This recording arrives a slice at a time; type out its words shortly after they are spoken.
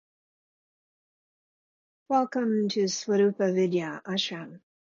Welcome to Swarupa Vidya Ashram.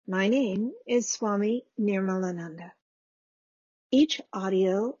 My name is Swami Nirmalananda. Each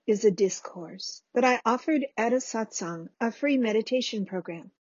audio is a discourse that I offered at a satsang, a free meditation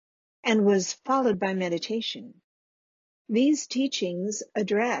program, and was followed by meditation. These teachings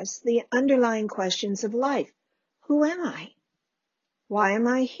address the underlying questions of life. Who am I? Why am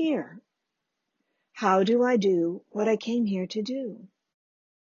I here? How do I do what I came here to do?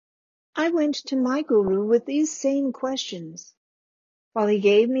 I went to my guru with these same questions. While he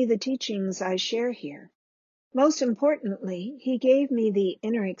gave me the teachings I share here, most importantly, he gave me the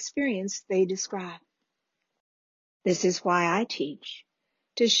inner experience they describe. This is why I teach,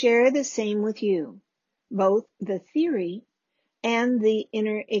 to share the same with you, both the theory and the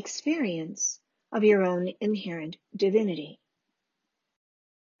inner experience of your own inherent divinity.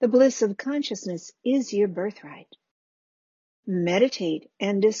 The bliss of consciousness is your birthright. Meditate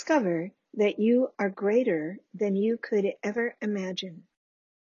and discover that you are greater than you could ever imagine.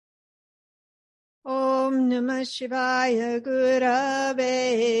 Om Namah Shivaya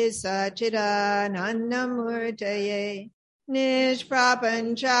Gurave Sachidanandamurtaye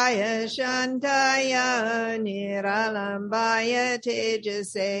Nishprapanchaya Shantaya Niralambaya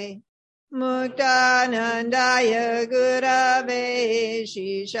Tejase Muktanandaya Gurave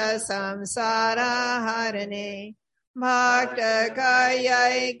Shisha Samsara Harane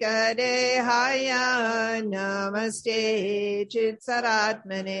Bhaktakaya Kadehaya Namaste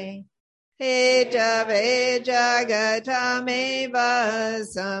Chitsaratmane Hetave jagatameva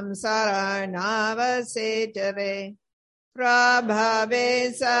samsaranavasetave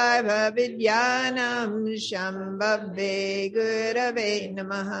prabhave saiva vidyanam shambhave gurave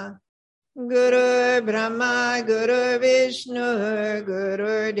namaha Guru Brahma Guru Vishnu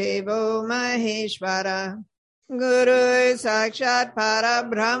Guru Devo Maheshwara Guru Sakshat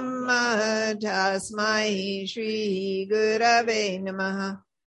Parabrahma Tasmai Shri Gurave namaha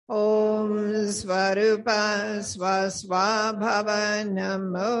Om Svarupa Swaswabhava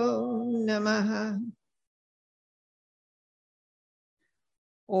Namo Namaha.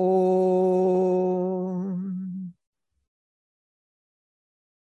 Om.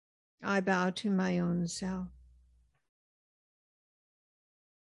 I bow to my own self.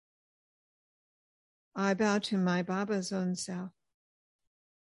 I bow to my Baba's own self.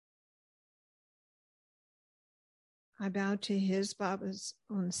 I bow to his Baba's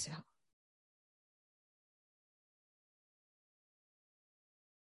own self.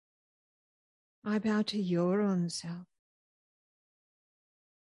 I bow to your own self,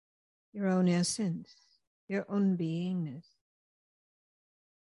 your own essence, your own beingness,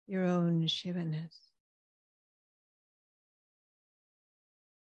 your own Shivaness.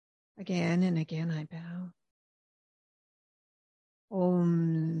 Again and again I bow.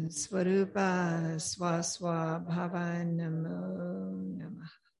 Om Svarupa Swaswa Bhava Namo Namaha.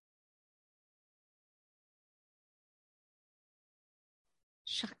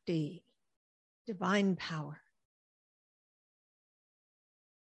 Shakti, divine power.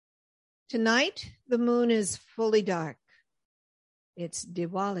 Tonight, the moon is fully dark. It's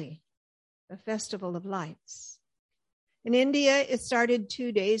Diwali, the festival of lights. In India, it started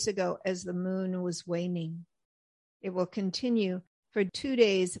 2 days ago as the moon was waning. It will continue for 2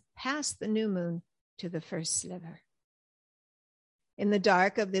 days past the new moon to the first sliver. In the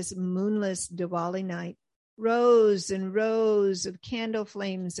dark of this moonless Diwali night, rows and rows of candle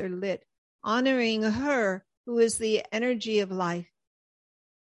flames are lit, honoring her who is the energy of life,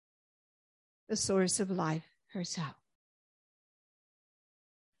 the source of life herself.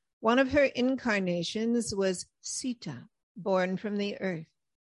 One of her incarnations was Sita, born from the earth,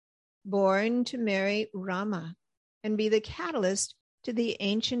 born to marry Rama and be the catalyst to the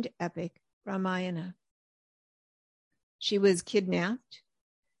ancient epic Ramayana. She was kidnapped,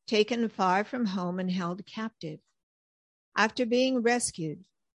 taken far from home, and held captive. After being rescued,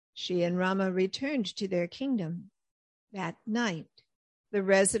 she and Rama returned to their kingdom. That night, the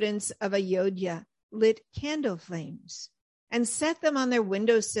residents of Ayodhya lit candle flames and set them on their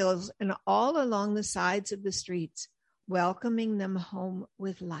windowsills and all along the sides of the streets, welcoming them home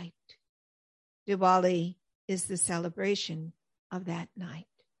with light. Diwali is the celebration of that night.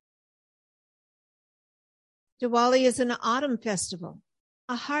 Diwali is an autumn festival,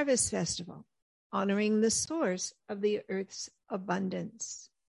 a harvest festival, honoring the source of the earth's abundance,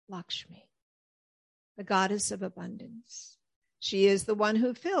 Lakshmi, the goddess of abundance. She is the one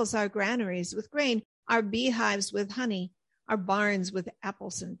who fills our granaries with grain, our beehives with honey, our barns with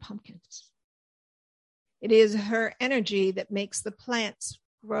apples and pumpkins. It is her energy that makes the plants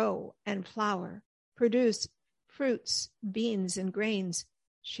grow and flower, produce fruits, beans, and grains.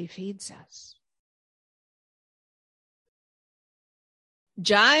 She feeds us.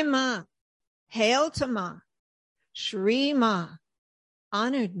 Jai Ma, hail to Ma, Shri Ma,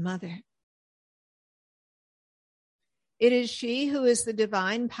 honored mother. It is she who is the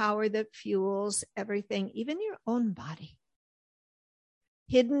divine power that fuels everything, even your own body.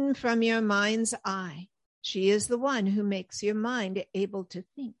 Hidden from your mind's eye, she is the one who makes your mind able to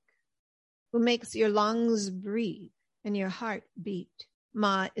think, who makes your lungs breathe and your heart beat.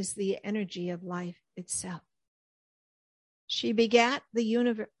 Ma is the energy of life itself. She begat the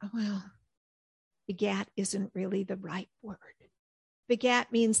universe. Well, begat isn't really the right word.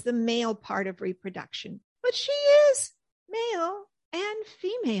 Begat means the male part of reproduction, but she is male and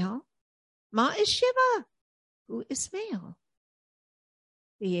female. Ma is Shiva, who is male,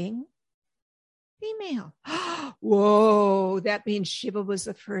 being female. Whoa, that means Shiva was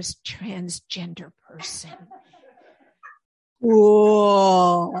the first transgender person.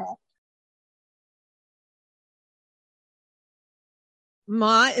 Whoa.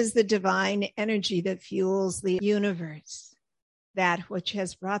 Ma is the divine energy that fuels the universe. That which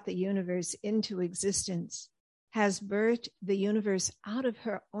has brought the universe into existence has birthed the universe out of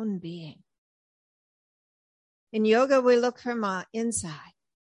her own being. In yoga, we look for Ma inside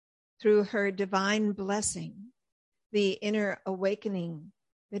through her divine blessing, the inner awakening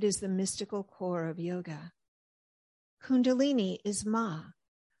that is the mystical core of yoga. Kundalini is Ma,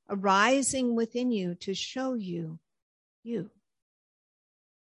 arising within you to show you you.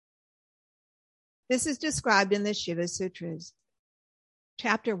 This is described in the Shiva Sutras,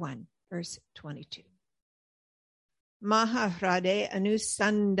 chapter 1, verse 22. Mahahrade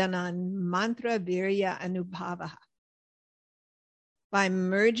anusandanan mantra virya anubhavaha. By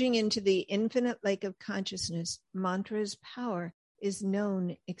merging into the infinite lake of consciousness, mantra's power is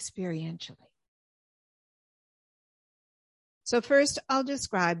known experientially. So first, I'll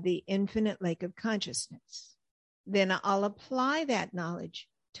describe the infinite lake of consciousness. Then I'll apply that knowledge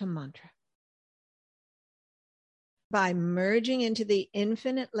to mantra. By merging into the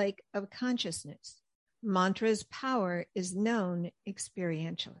infinite lake of consciousness, mantra's power is known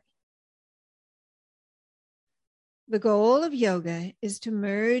experientially. The goal of yoga is to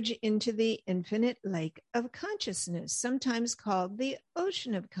merge into the infinite lake of consciousness, sometimes called the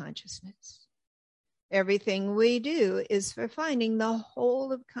ocean of consciousness. Everything we do is for finding the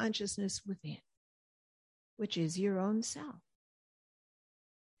whole of consciousness within, which is your own self.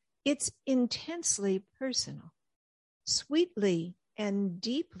 It's intensely personal, sweetly and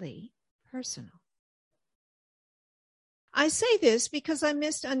deeply personal. I say this because I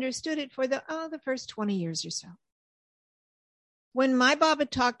misunderstood it for the first 20 years or so. When my Baba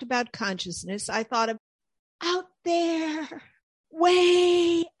talked about consciousness, I thought of out there,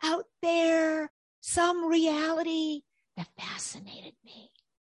 way out there, some reality that fascinated me,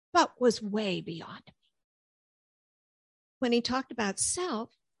 but was way beyond me. When he talked about self,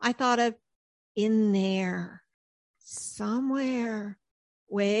 I thought of in there, somewhere,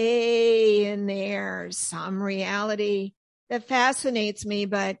 way in there, some reality that fascinates me,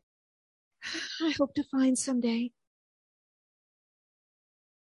 but I hope to find someday.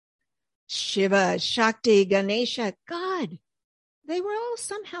 Shiva, Shakti, Ganesha, God, they were all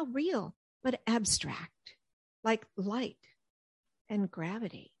somehow real, but abstract, like light and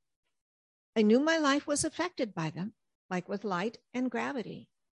gravity. I knew my life was affected by them, like with light and gravity,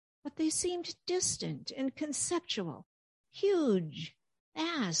 but they seemed distant and conceptual, huge,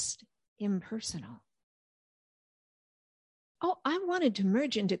 vast, impersonal. Oh, I wanted to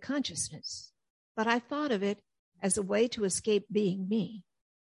merge into consciousness, but I thought of it as a way to escape being me.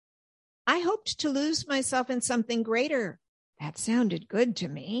 I hoped to lose myself in something greater. That sounded good to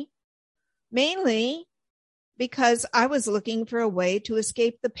me. Mainly because I was looking for a way to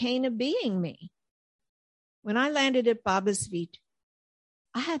escape the pain of being me. When I landed at Baba's feet,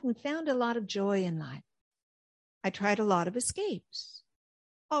 I hadn't found a lot of joy in life. I tried a lot of escapes.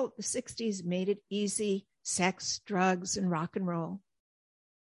 Oh, the 60s made it easy, sex, drugs, and rock and roll.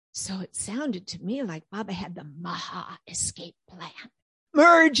 So it sounded to me like Baba had the Maha escape plan.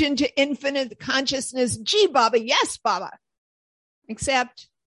 Merge into infinite consciousness. Gee, Baba, yes, Baba. Except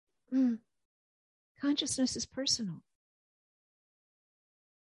consciousness is personal.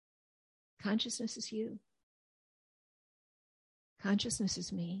 Consciousness is you. Consciousness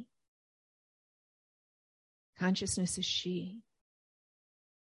is me. Consciousness is she.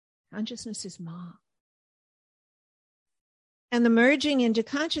 Consciousness is Ma. And the merging into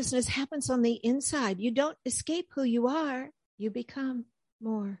consciousness happens on the inside. You don't escape who you are. You become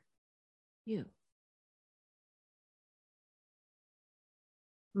more you.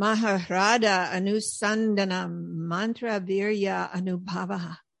 Maharada anusandanam mantra virya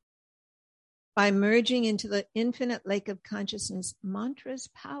anubhavaha. By merging into the infinite lake of consciousness, mantra's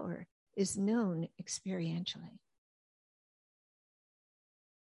power is known experientially.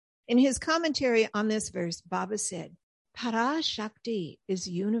 In his commentary on this verse, Baba said, Parashakti is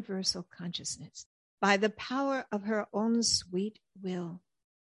universal consciousness. By the power of her own sweet will,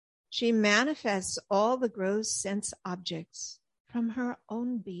 she manifests all the gross sense objects from her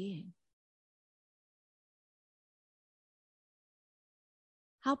own being.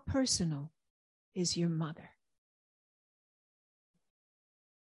 How personal is your mother?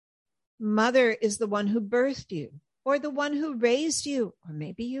 Mother is the one who birthed you, or the one who raised you, or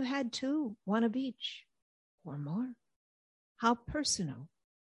maybe you had two, one of each, or more. How personal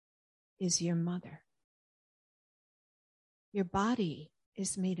is your mother? Your body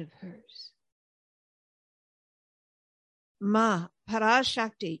is made of hers. Ma,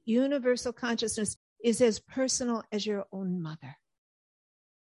 Parashakti, universal consciousness, is as personal as your own mother.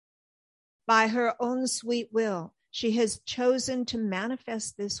 By her own sweet will, she has chosen to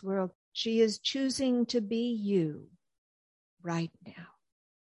manifest this world. She is choosing to be you right now.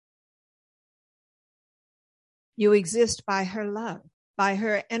 You exist by her love, by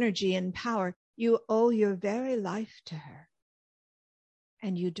her energy and power. You owe your very life to her,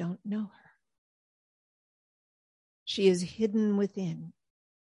 and you don't know her. She is hidden within.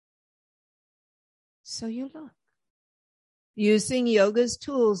 So you look. Using yoga's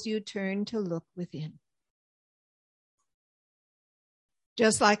tools, you turn to look within.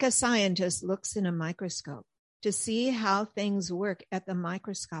 Just like a scientist looks in a microscope to see how things work at the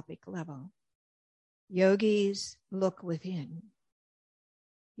microscopic level, yogis look within,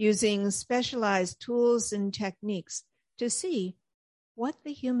 using specialized tools and techniques to see what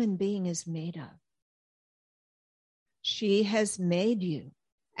the human being is made of. She has made you,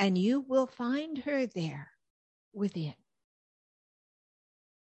 and you will find her there within.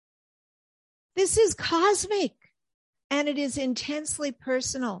 This is cosmic, and it is intensely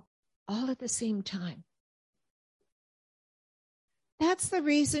personal, all at the same time. That's the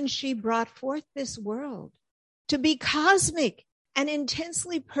reason she brought forth this world, to be cosmic and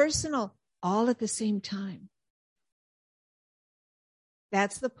intensely personal, all at the same time.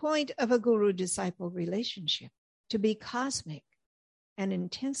 That's the point of a guru-disciple relationship, to be cosmic and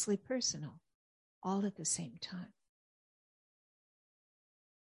intensely personal, all at the same time.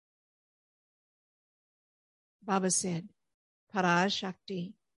 Baba said,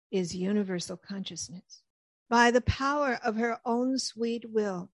 Parashakti is universal consciousness. By the power of her own sweet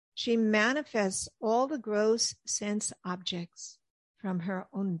will, she manifests all the gross sense objects from her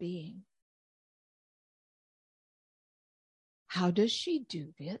own being. How does she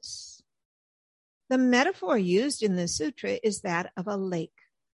do this? The metaphor used in the sutra is that of a lake,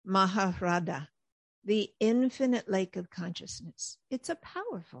 Maharada, the infinite lake of consciousness. It's a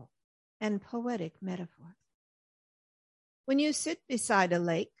powerful and poetic metaphor. When you sit beside a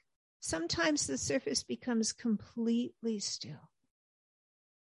lake, sometimes the surface becomes completely still.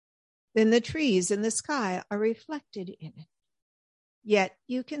 Then the trees and the sky are reflected in it. Yet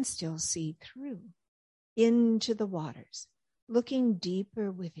you can still see through, into the waters, looking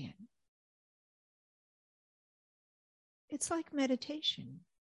deeper within. It's like meditation.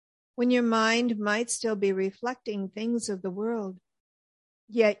 When your mind might still be reflecting things of the world,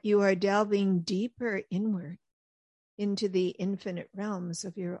 yet you are delving deeper inward into the infinite realms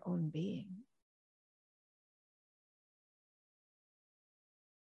of your own being.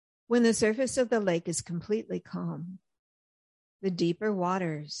 When the surface of the lake is completely calm, the deeper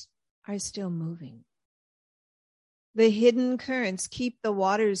waters are still moving. The hidden currents keep the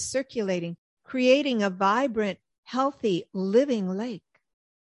waters circulating, creating a vibrant, healthy, living lake.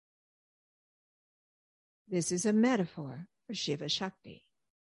 This is a metaphor for Shiva Shakti.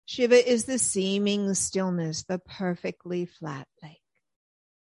 Shiva is the seeming stillness, the perfectly flat lake.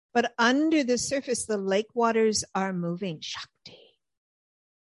 But under the surface, the lake waters are moving. Shakti.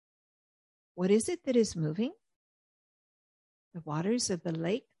 What is it that is moving? The waters of the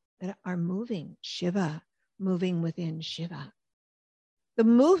lake that are moving. Shiva, moving within Shiva. The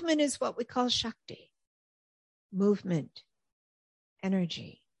movement is what we call Shakti. Movement,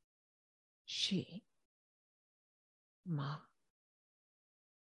 energy, she, Ma,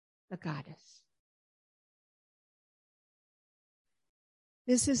 the goddess.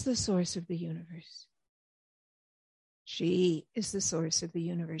 This is the source of the universe. She is the source of the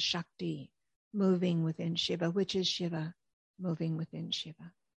universe, Shakti, moving within Shiva, which is Shiva, moving within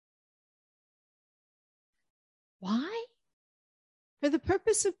Shiva. Why? For the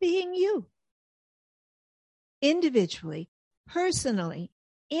purpose of being you. Individually, personally,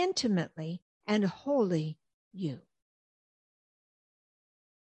 intimately, and wholly you.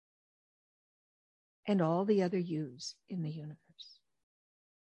 and all the other yous in the universe.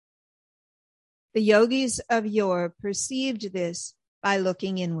 The yogis of yore perceived this by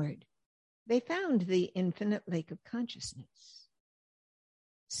looking inward. They found the infinite lake of consciousness,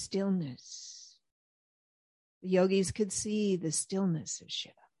 stillness. The yogis could see the stillness of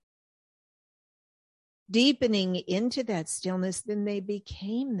Shiva. Deepening into that stillness, then they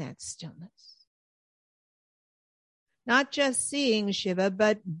became that stillness. Not just seeing Shiva,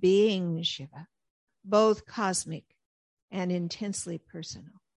 but being Shiva, both cosmic and intensely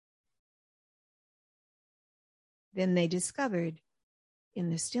personal. Then they discovered in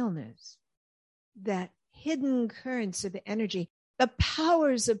the stillness that hidden currents of energy, the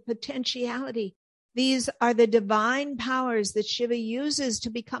powers of potentiality, these are the divine powers that Shiva uses to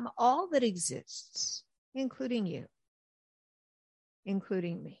become all that exists, including you,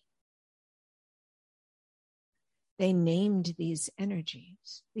 including me. They named these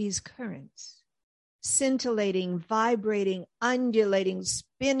energies, these currents, scintillating, vibrating, undulating,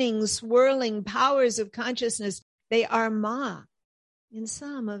 spinning, swirling powers of consciousness. They are Ma in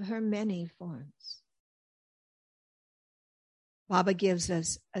some of her many forms. Baba gives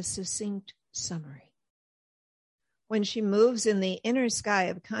us a succinct summary. When she moves in the inner sky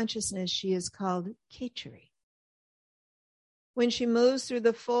of consciousness, she is called Khechari. When she moves through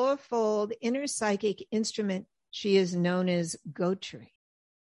the fourfold inner psychic instrument, she is known as Gotri.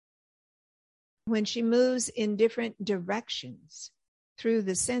 When she moves in different directions through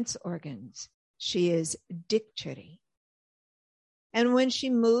the sense organs, she is Dikchari. And when she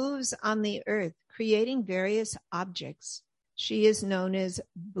moves on the earth, creating various objects, she is known as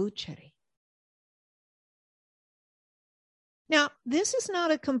Bhuchari. Now, this is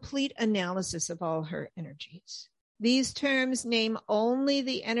not a complete analysis of all her energies. These terms name only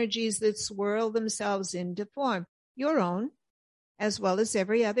the energies that swirl themselves into form, your own, as well as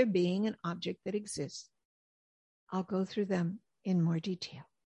every other being and object that exists. I'll go through them in more detail.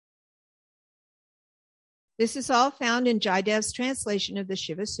 This is all found in Jaydev's translation of the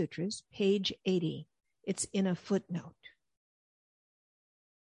Shiva Sutras, page 80. It's in a footnote.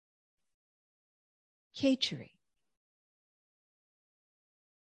 Khechari.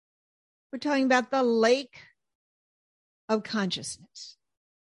 We're talking about the lake of consciousness,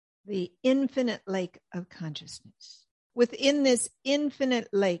 the infinite lake of consciousness. Within this infinite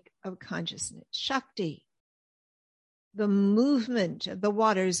lake of consciousness, Shakti, the movement of the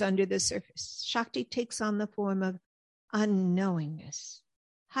waters under the surface, Shakti takes on the form of unknowingness,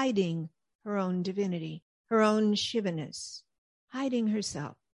 hiding her own divinity, her own Shivaness, hiding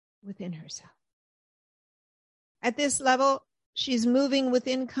herself within herself. At this level, she's moving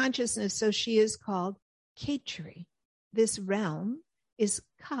within consciousness, so she is called Khechari. This realm is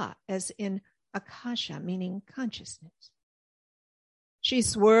Ka, as in Akasha, meaning consciousness. She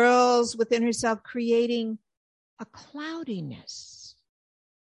swirls within herself, creating a cloudiness.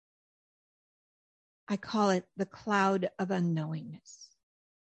 I call it the cloud of unknowingness.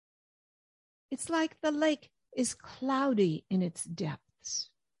 It's like the lake is cloudy in its depths.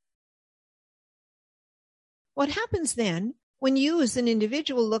 What happens then, when you as an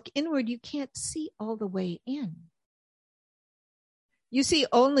individual look inward, you can't see all the way in. You see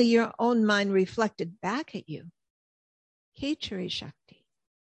only your own mind reflected back at you. Khechari Shakti,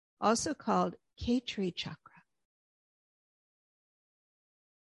 also called Khechari Chakra.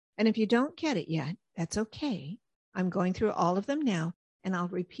 And if you don't get it yet, that's okay. I'm going through all of them now, and I'll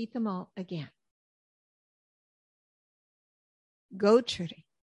repeat them all again. Gotri.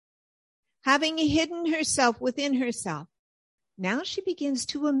 Having hidden herself within herself, now she begins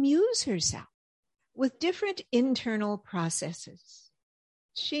to amuse herself with different internal processes.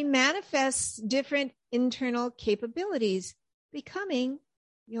 She manifests different internal capabilities, becoming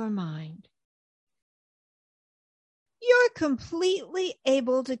your mind. You're completely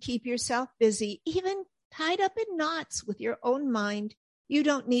able to keep yourself busy, even tied up in knots with your own mind. You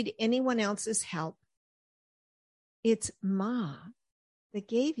don't need anyone else's help. It's Ma that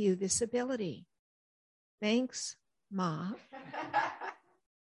gave you this ability. Thanks, Ma.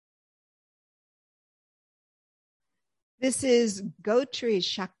 This is Gotri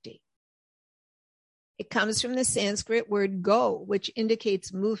Shakti. It comes from the Sanskrit word go, which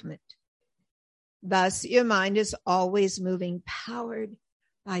indicates movement. Thus, your mind is always moving, powered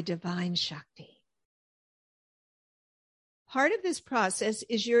by divine Shakti. Part of this process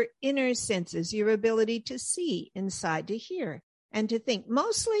is your inner senses, your ability to see inside, to hear, and to think.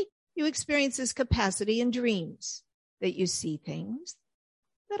 Mostly, you experience this capacity in dreams, that you see things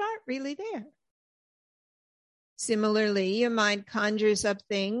that aren't really there. Similarly, your mind conjures up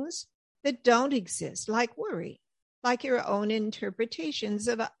things that don't exist, like worry, like your own interpretations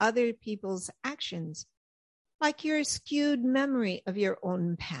of other people's actions, like your skewed memory of your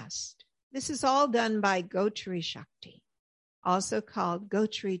own past. This is all done by Gotri Shakti, also called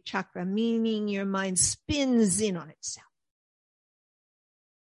Gotri Chakra, meaning your mind spins in on itself.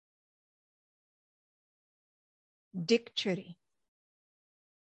 Dikchari.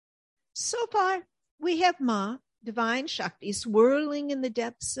 So far, we have Ma, divine Shakti, swirling in the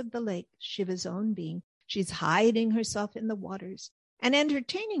depths of the lake, Shiva's own being. She's hiding herself in the waters and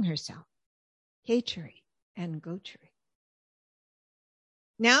entertaining herself, Kechari and Gotri.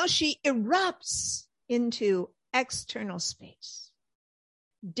 Now she erupts into external space.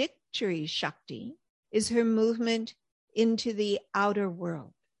 Dikchari Shakti is her movement into the outer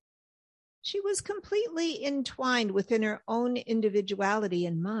world. She was completely entwined within her own individuality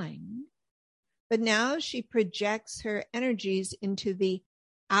and mind, but now she projects her energies into the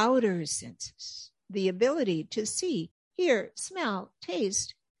outer senses, the ability to see, hear, smell,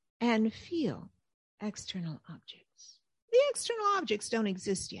 taste, and feel external objects. The external objects don't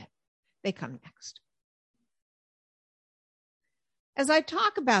exist yet. They come next. As I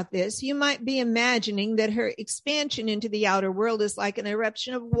talk about this, you might be imagining that her expansion into the outer world is like an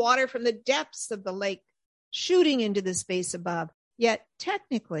eruption of water from the depths of the lake shooting into the space above. Yet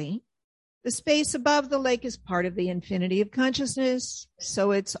technically, the space above the lake is part of the infinity of consciousness,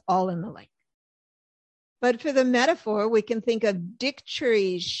 so it's all in the lake. But for the metaphor, we can think of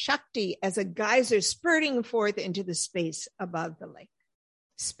Dikchari Shakti as a geyser spurting forth into the space above the lake.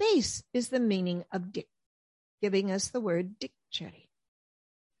 Space is the meaning of Dik, giving us the word Dikchari.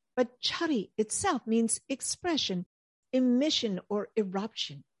 But Chari itself means expression, emission, or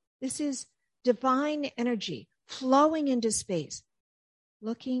eruption. This is divine energy flowing into space,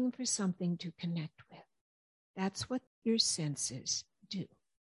 looking for something to connect with. That's what your senses do.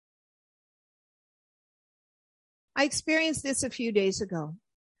 I experienced this a few days ago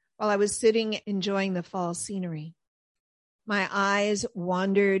while I was sitting enjoying the fall scenery. My eyes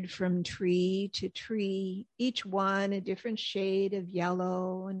wandered from tree to tree, each one a different shade of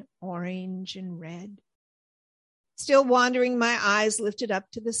yellow and orange and red. Still wandering, my eyes lifted up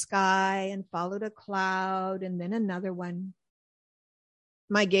to the sky and followed a cloud and then another one.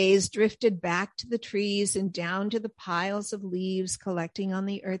 My gaze drifted back to the trees and down to the piles of leaves collecting on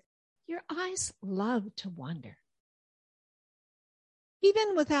the earth. Your eyes love to wander,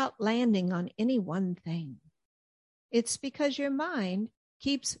 even without landing on any one thing. It's because your mind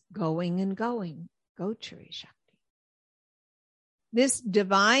keeps going and going. Gotri Shakti. This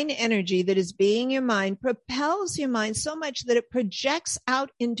divine energy that is being your mind propels your mind so much that it projects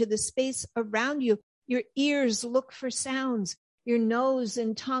out into the space around you. Your ears look for sounds. Your nose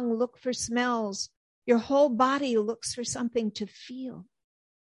and tongue look for smells. Your whole body looks for something to feel.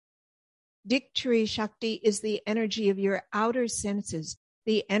 Dikchari Shakti is the energy of your outer senses,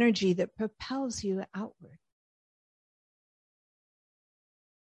 the energy that propels you outward.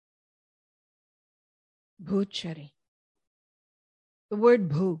 Bhuchari. The word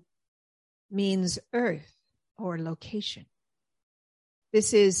bhu means earth or location.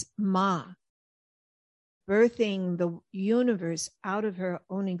 This is Ma, birthing the universe out of her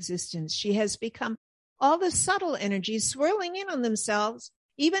own existence. She has become all the subtle energies swirling in on themselves,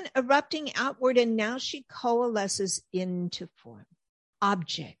 even erupting outward, and now she coalesces into form.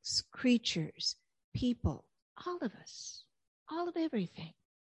 Objects, creatures, people, all of us, all of everything.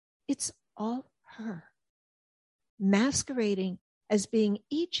 It's all her, masquerading as being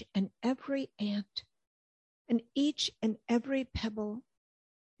each and every ant, and each and every pebble,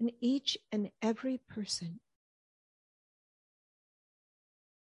 and each and every person.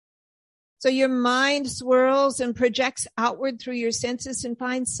 So your mind swirls and projects outward through your senses and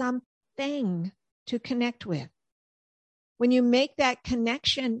finds something to connect with. When you make that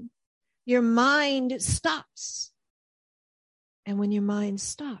connection, your mind stops. And when your mind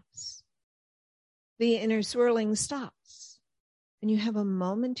stops, the inner swirling stops. And you have a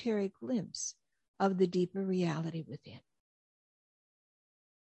momentary glimpse of the deeper reality within.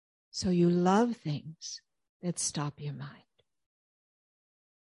 So you love things that stop your mind.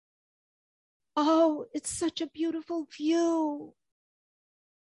 Oh, it's such a beautiful view.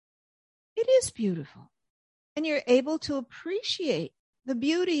 It is beautiful. And you're able to appreciate the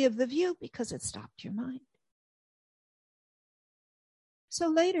beauty of the view because it stopped your mind. So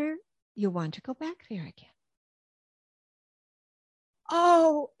later, you want to go back there again.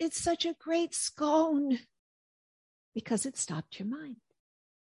 Oh, it's such a great scone because it stopped your mind.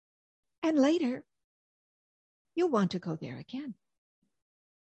 And later, you want to go there again.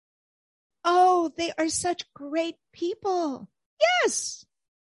 Oh, they are such great people. Yes.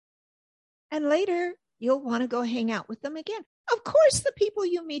 And later, you'll want to go hang out with them again. Of course, the people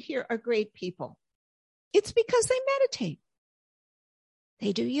you meet here are great people. It's because they meditate.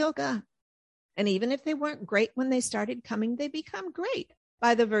 They do yoga. And even if they weren't great when they started coming, they become great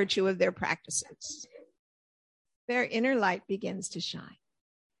by the virtue of their practices. Their inner light begins to shine.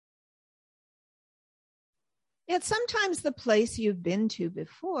 Yet sometimes the place you've been to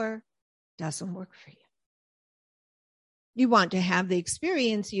before doesn't work for you. You want to have the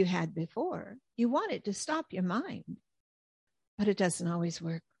experience you had before. You want it to stop your mind, but it doesn't always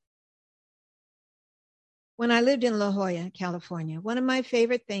work. When I lived in La Jolla, California, one of my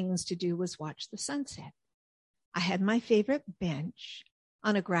favorite things to do was watch the sunset. I had my favorite bench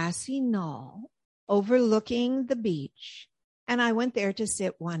on a grassy knoll overlooking the beach, and I went there to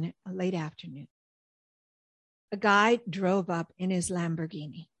sit one late afternoon. A guy drove up in his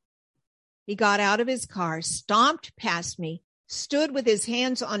Lamborghini. He got out of his car, stomped past me, stood with his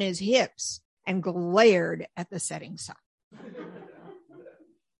hands on his hips, and glared at the setting sun.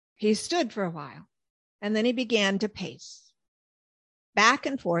 He stood for a while, and then he began to pace back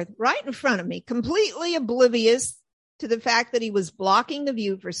and forth right in front of me, completely oblivious to the fact that he was blocking the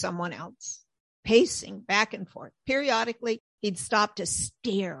view for someone else, pacing back and forth. Periodically, he'd stop to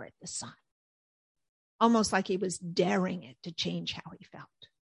stare at the sun, almost like he was daring it to change how he felt.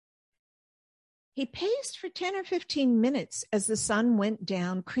 He paced for 10 or 15 minutes as the sun went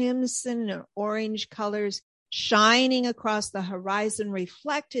down, crimson and orange colors shining across the horizon,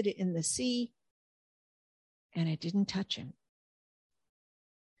 reflected in the sea, and it didn't touch him.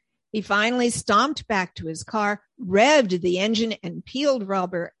 He finally stomped back to his car, revved the engine, and peeled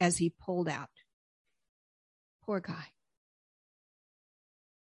rubber as he pulled out. Poor guy.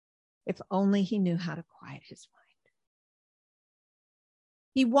 If only he knew how to quiet his mind.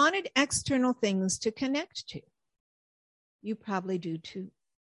 He wanted external things to connect to. You probably do too.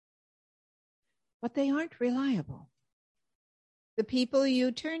 But they aren't reliable. The people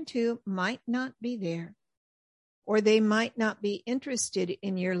you turn to might not be there, or they might not be interested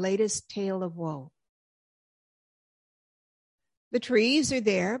in your latest tale of woe. The trees are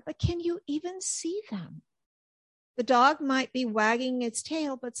there, but can you even see them? The dog might be wagging its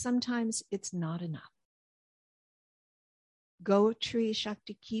tail, but sometimes it's not enough. Gotri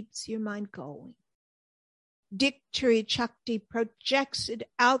Shakti keeps your mind going. Diktari Shakti projects it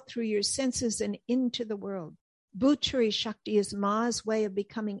out through your senses and into the world. Bhuttari Shakti is Ma's way of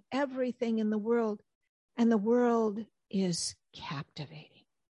becoming everything in the world, and the world is captivating.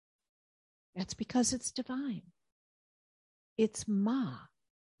 That's because it's divine. It's Ma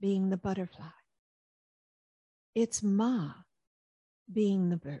being the butterfly. It's Ma being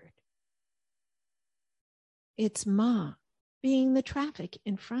the bird. It's Ma being the traffic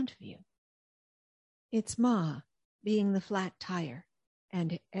in front of you. It's Ma being the flat tire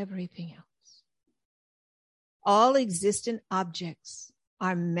and everything else. All existent objects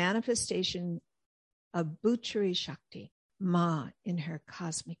are manifestation of Bhuttari Shakti, Ma in her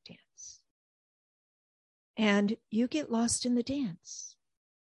cosmic dance. And you get lost in the dance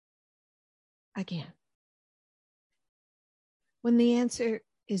again. When the answer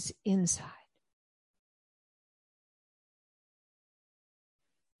is inside.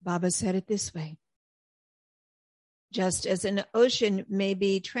 Baba said it this way. Just as an ocean may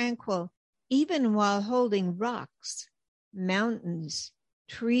be tranquil, even while holding rocks, mountains,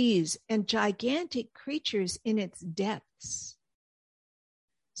 trees, and gigantic creatures in its depths,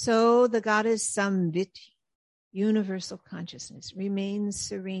 so the goddess Samviti, universal consciousness, remains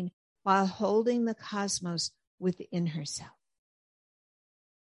serene while holding the cosmos within herself.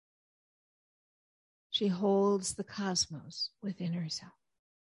 She holds the cosmos within herself.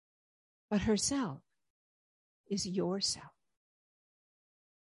 But herself is yourself.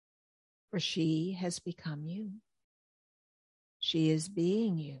 For she has become you. She is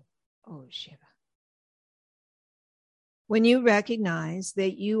being you, O Shiva. When you recognize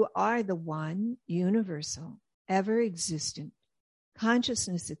that you are the one, universal, ever existent,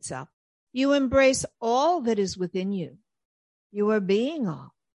 consciousness itself, you embrace all that is within you. You are being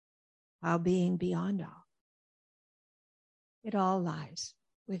all, while being beyond all. It all lies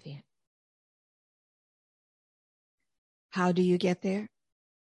within. How do you get there?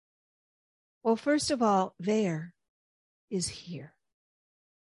 Well, first of all, there is here.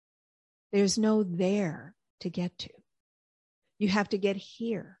 There's no there to get to. You have to get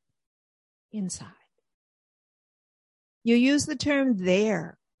here, inside. You use the term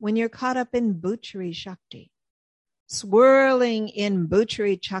there when you're caught up in Bhuttari Shakti, swirling in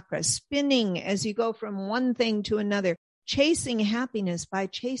Bhuttari Chakra, spinning as you go from one thing to another, chasing happiness by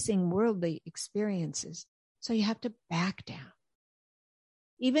chasing worldly experiences. So you have to back down.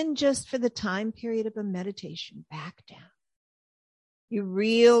 even just for the time period of a meditation, back down. You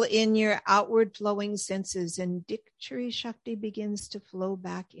reel in your outward flowing senses, and Dikshari Shakti begins to flow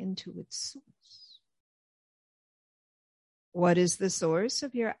back into its source. What is the source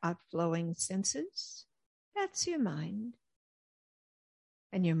of your outflowing senses? That's your mind.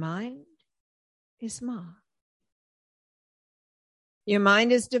 And your mind is Ma. Your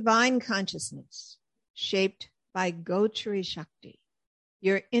mind is divine consciousness, shaped by Gochari Shakti.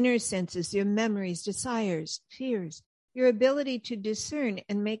 Your inner senses, your memories, desires, fears, your ability to discern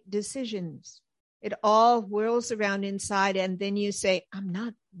and make decisions. It all whirls around inside, and then you say, I'm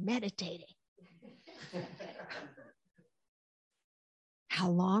not meditating. How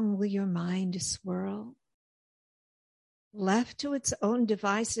long will your mind swirl? Left to its own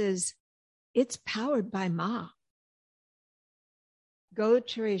devices, it's powered by Ma.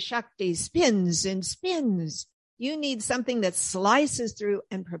 Gochari Shakti spins and spins. You need something that slices through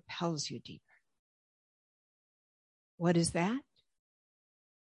and propels you deeper. What is that?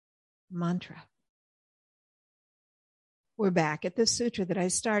 Mantra. We're back at the sutra that I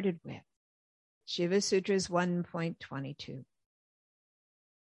started with. Shiva Sutras 1.22.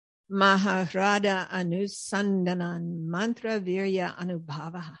 Maharada Anusandanan Mantra Virya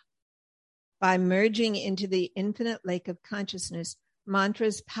Anubhavaha. By merging into the infinite lake of consciousness,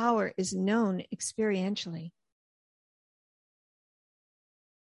 mantra's power is known experientially.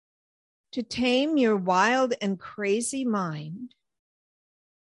 To tame your wild and crazy mind,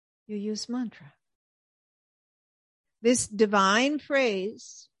 you use mantra. This divine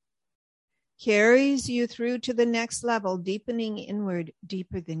phrase carries you through to the next level, deepening inward,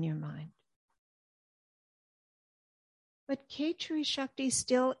 deeper than your mind. But Gochari Shakti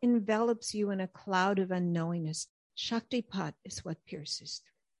still envelops you in a cloud of unknowingness. Shaktipat is what pierces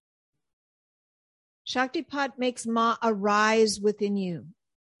through. Shaktipat makes Ma arise within you.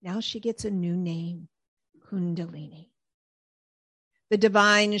 Now she gets a new name, Kundalini. The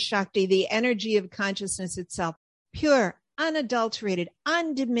divine Shakti, the energy of consciousness itself, pure, unadulterated,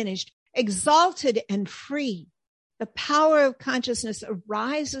 undiminished, exalted and free. The power of consciousness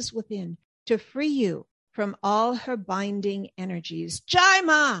arises within to free you from all her binding energies. Jai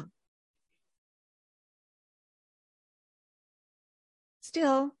Ma!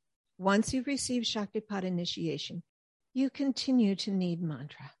 Still, once you've received Shaktipat initiation, you continue to need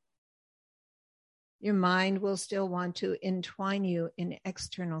mantra. Your mind will still want to entwine you in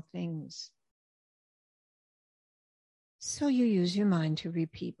external things. So you use your mind to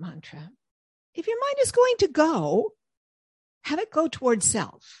repeat mantra. If your mind is going to go, have it go towards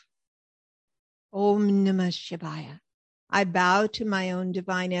self. Om Namah Shivaya. I bow to my own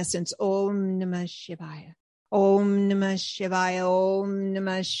divine essence. Om Namah Shivaya. Om Namah Shivaya. Om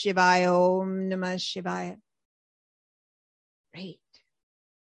Namah Shivaya. Om Namah Shivaya. Great.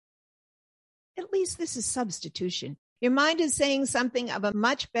 At least this is substitution. Your mind is saying something of a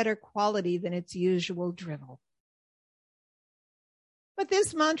much better quality than its usual drivel. But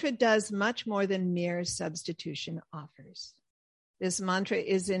this mantra does much more than mere substitution offers. This mantra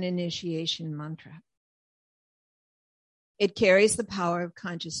is an initiation mantra. It carries the power of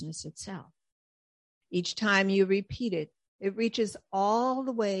consciousness itself. Each time you repeat it, it reaches all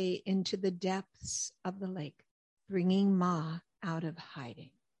the way into the depths of the lake, bringing Ma out of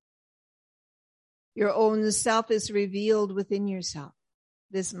hiding. Your own self is revealed within yourself.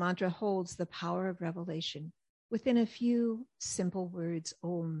 This mantra holds the power of revelation within a few simple words.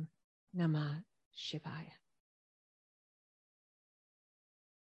 Om Namah Shivaya.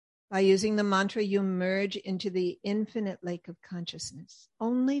 By using the mantra, you merge into the infinite lake of consciousness.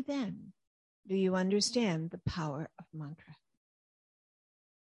 Only then do you understand the power of mantra.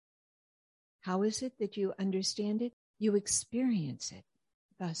 How is it that you understand it? You experience it.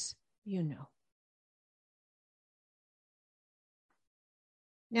 Thus, you know.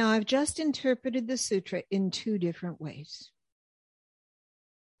 Now, I've just interpreted the sutra in two different ways.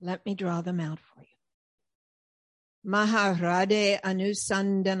 Let me draw them out for you. Maharade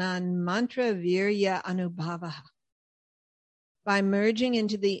Anusandanan Mantra Virya Anubhavaha. By merging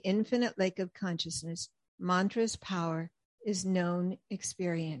into the infinite lake of consciousness, mantra's power is known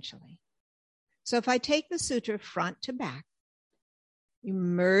experientially. So if I take the sutra front to back, you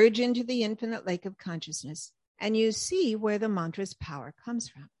merge into the infinite lake of consciousness, and you see where the mantra's power comes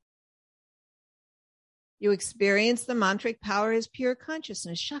from. You experience the mantric power as pure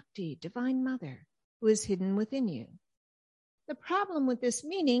consciousness, Shakti, Divine Mother, who is hidden within you. The problem with this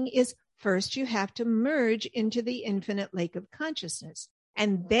meaning is first you have to merge into the infinite lake of consciousness,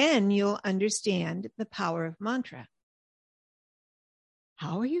 and then you'll understand the power of mantra.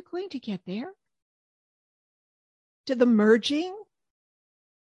 How are you going to get there? To the merging?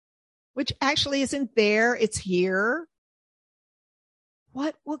 which actually isn't there, it's here.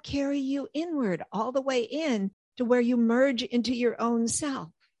 What will carry you inward all the way in to where you merge into your own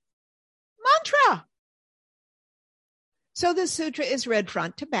self? Mantra. So the sutra is read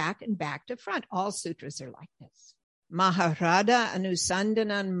front to back and back to front. All sutras are like this. Maharada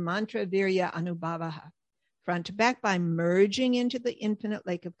Anusandanan Mantra Virya Anubhavaha. Front to back by merging into the infinite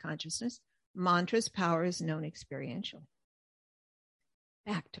lake of consciousness. Mantra's power is known experientially.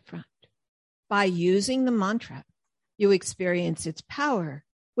 Back to front. By using the mantra, you experience its power,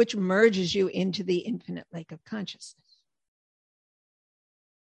 which merges you into the infinite lake of consciousness.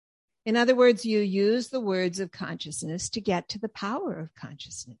 In other words, you use the words of consciousness to get to the power of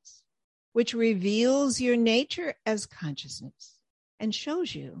consciousness, which reveals your nature as consciousness and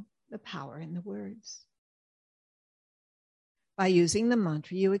shows you the power in the words. By using the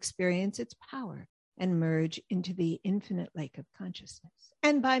mantra, you experience its power and merge into the infinite lake of consciousness.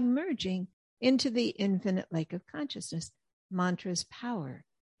 And by merging into the infinite lake of consciousness, mantra's power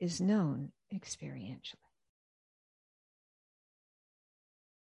is known experientially.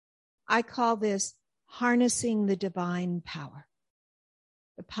 I call this harnessing the divine power,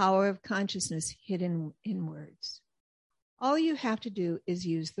 the power of consciousness hidden in words. All you have to do is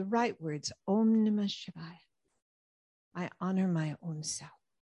use the right words. Om Namah Shivaya. I honor my own self.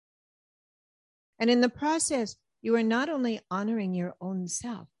 And in the process, you are not only honoring your own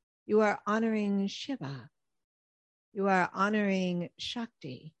self, you are honoring Shiva. You are honoring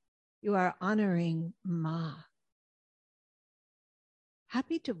Shakti. You are honoring Ma.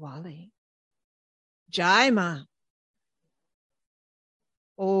 Happy Diwali. Jai Ma.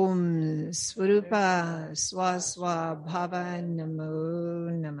 Om Swarupa Swaswa Bhava Namo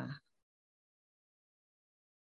Namah.